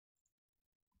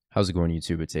How's it going,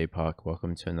 YouTube? It's Apoc.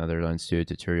 Welcome to another Lens Studio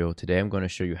tutorial. Today I'm going to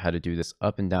show you how to do this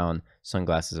up and down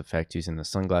sunglasses effect using the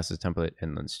sunglasses template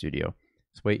in Lens Studio.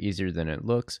 It's way easier than it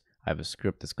looks. I have a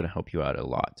script that's going to help you out a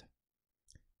lot.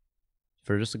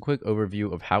 For just a quick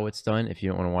overview of how it's done, if you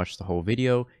don't want to watch the whole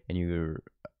video and you're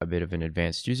a bit of an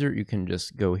advanced user, you can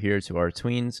just go here to our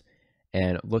tweens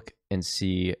and look and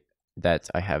see that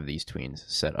I have these tweens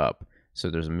set up. So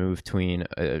there's a move tween,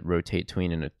 a rotate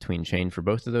tween, and a tween chain for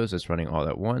both of those. It's running all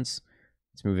at once.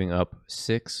 It's moving up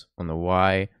 6 on the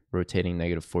Y, rotating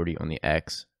 -40 on the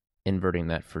X, inverting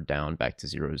that for down back to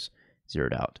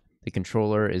zeroed out. The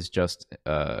controller is just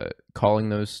calling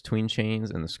those tween chains,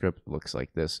 and the script looks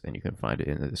like this, and you can find it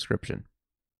in the description.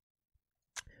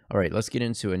 All right, let's get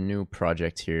into a new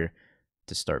project here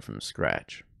to start from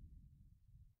scratch.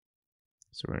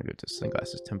 So we're going to go to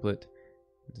sunglasses template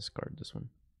and discard this one.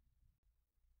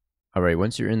 All right,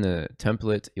 once you're in the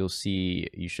template, you'll see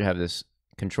you should have this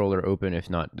controller open. If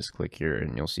not, just click here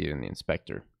and you'll see it in the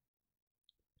inspector.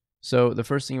 So the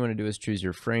first thing you want to do is choose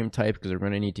your frame type, because we're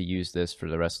going to need to use this for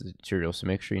the rest of the tutorial. So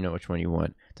make sure you know which one you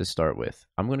want to start with.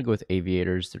 I'm going to go with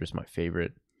aviators. They're just my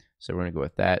favorite. So we're going to go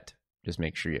with that. Just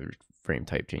make sure you have your frame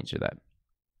type changed to that.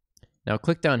 Now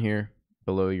click down here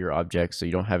below your object so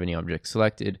you don't have any objects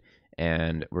selected.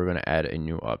 And we're going to add a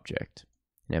new object,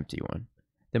 an empty one.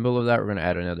 Then below that, we're going to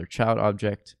add another child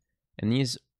object, and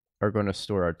these are going to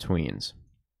store our tweens.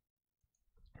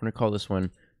 We're going to call this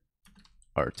one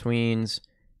our tweens,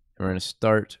 and we're going to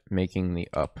start making the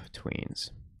up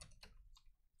tweens.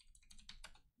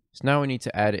 So now we need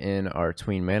to add in our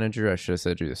tween manager. I should have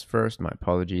said do this first, my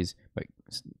apologies, but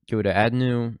go to add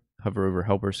new, hover over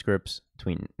helper scripts,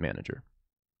 tween manager.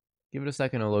 Give it a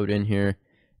second to load in here,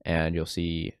 and you'll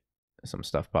see some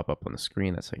stuff pop up on the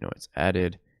screen. That's how you know it's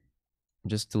added.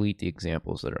 Just delete the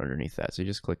examples that are underneath that. So you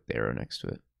just click the arrow next to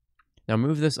it. Now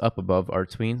move this up above our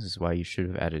tweens. This is why you should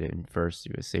have added it in first.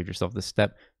 You would have saved yourself this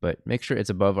step, but make sure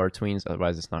it's above our tweens,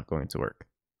 otherwise it's not going to work.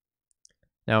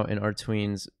 Now in our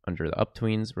tweens, under the up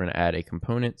tweens, we're going to add a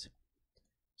component,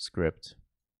 script,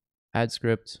 add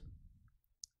script,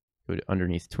 go to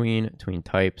underneath tween, tween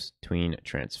types, tween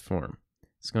transform.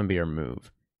 It's going to be our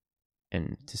move.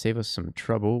 And to save us some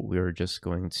trouble, we're just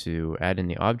going to add in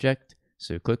the object.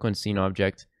 So click on scene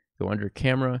object, go under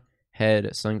camera,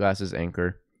 head, sunglasses,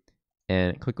 anchor,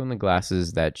 and click on the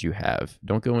glasses that you have.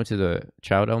 Don't go into the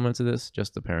child elements of this,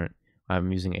 just the parent.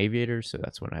 I'm using aviators, so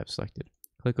that's what I have selected.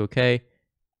 Click OK,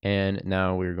 and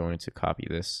now we're going to copy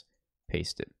this,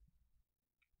 paste it.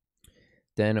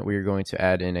 Then we're going to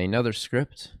add in another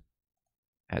script,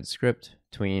 add script,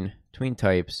 tween, tween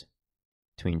types,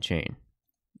 tween chain.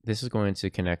 This is going to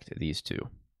connect these two.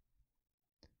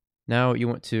 Now you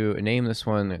want to name this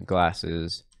one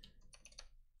glasses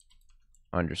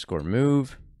underscore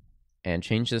move and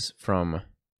change this from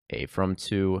a from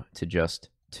to just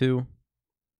 2.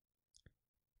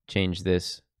 Change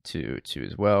this to 2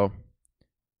 as well.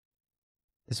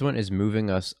 This one is moving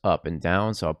us up and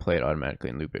down, so I'll play it automatically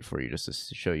and loop it for you just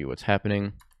to show you what's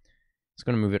happening. It's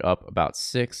going to move it up about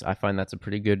 6. I find that's a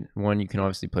pretty good one. You can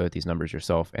obviously play with these numbers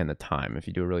yourself, and the time. If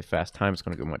you do a really fast time, it's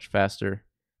going to go much faster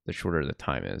the shorter the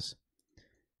time is.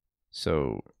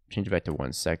 So change it back to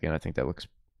 1 second. I think that looks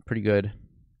pretty good.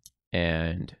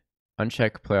 And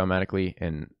uncheck play automatically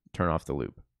and turn off the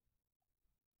loop.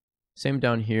 Same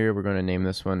down here. We're going to name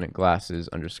this one glasses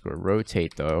underscore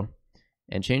rotate though,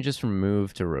 and change this from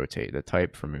move to rotate, the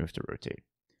type from move to rotate.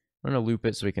 I'm going to loop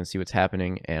it so we can see what's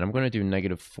happening, and I'm going to do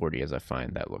 -40 as I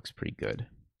find that looks pretty good.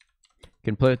 You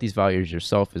can play with these values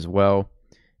yourself as well,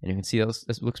 and you can see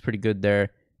this looks pretty good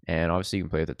there, and obviously you can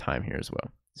play with the time here as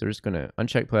well. So we're just going to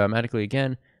uncheck play automatically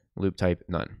again, loop type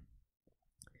none.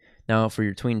 Now for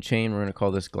your tween chain, we're going to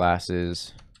call this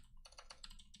glasses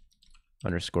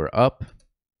underscore up,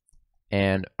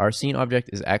 and our scene object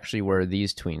is actually where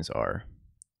these tweens are.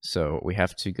 So we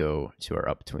have to go to our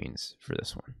up tweens for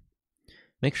this one.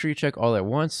 Make sure you check all at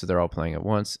once so they're all playing at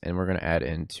once, and we're going to add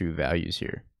in 2 values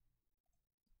here.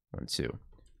 1, 2.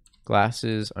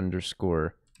 Glasses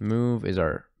underscore move is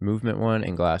our movement one,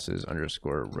 and glasses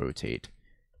underscore rotate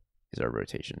is our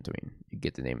rotation tween. You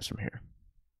get the names from here.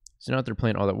 So now that they're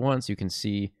playing all at once, you can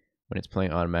see when it's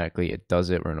playing automatically, it does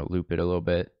it. We're going to loop it a little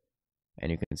bit,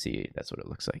 and you can see that's what it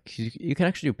looks like. You can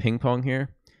actually do ping pong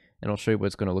here, and I'll show you what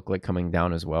it's going to look like coming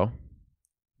down as well.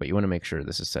 But you want to make sure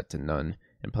this is set to none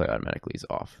and play automatically is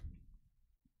off.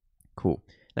 Cool.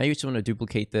 Now you just want to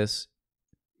duplicate this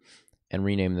and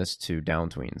rename this to down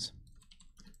tweens.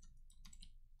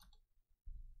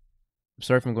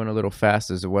 Sorry if I'm going a little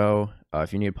fast as well.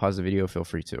 If you need to pause the video, feel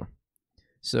free to.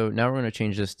 So now we're going to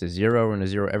change this to 0. We're going to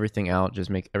zero everything out. Just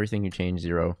make everything you change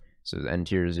 0. So the end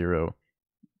here is 0.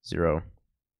 0,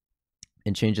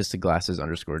 and change this to glasses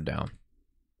underscore down.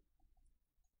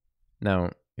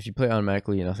 Now, if you play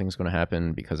automatically, nothing's going to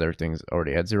happen because everything's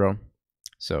already at 0.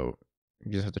 So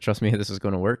you just have to trust me this is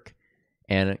going to work.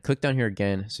 And click down here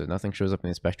again so nothing shows up in the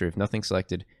inspector. If nothing's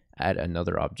selected, add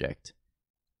another object.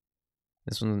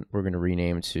 This one we're going to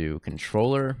rename to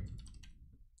controller.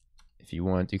 If you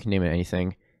want, you can name it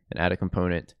anything, and add a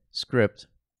component, script,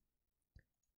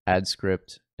 add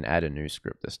script, and add a new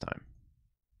script this time.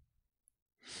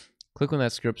 Click on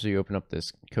that script so you open up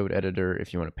this code editor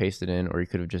if you want to paste it in, or you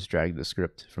could have just dragged the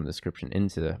script from the description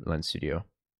into the Lens Studio.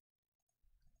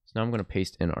 So now I'm going to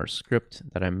paste in our script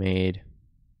that I made.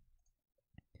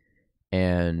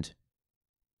 And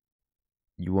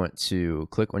you want to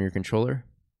click on your controller,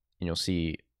 and you'll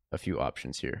see a few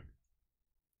options here.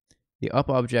 The up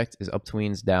object is up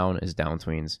tweens, down is down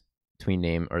tweens, tween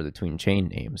name are the tween chain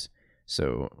names.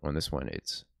 So on this one,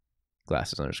 it's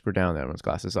glasses underscore down, that one's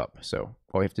glasses up. So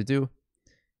all we have to do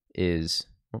is,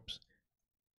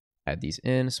 add these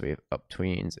in. So we have up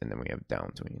tweens, and then we have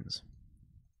down tweens.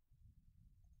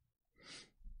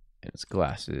 And it's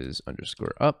glasses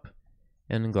underscore up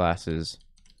and glasses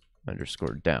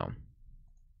underscore down.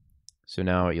 So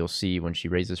now you'll see when she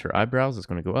raises her eyebrows, it's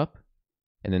going to go up.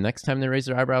 And the next time they raise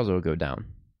their eyebrows, it will go down.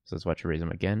 So let's watch her raise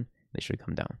them again. They should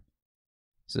come down.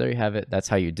 So there you have it. That's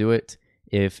how you do it.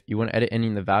 If you want to edit any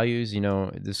of the values,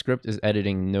 the script is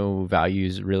editing no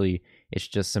values really. It's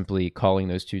just simply calling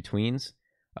those two tweens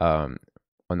on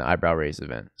the eyebrow raise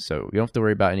event. So you don't have to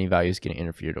worry about any values getting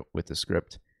interfered with the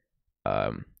script.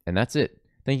 And that's it.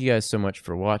 Thank you guys so much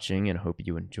for watching, and I hope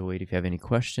you enjoyed. If you have any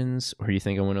questions, or you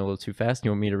think I went a little too fast and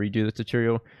you want me to redo the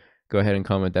tutorial, go ahead and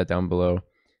comment that down below.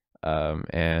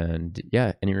 And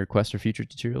yeah, any requests for future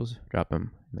tutorials, drop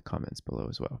them in the comments below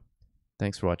as well.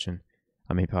 Thanks for watching.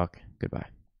 I'm Apoc.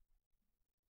 Goodbye.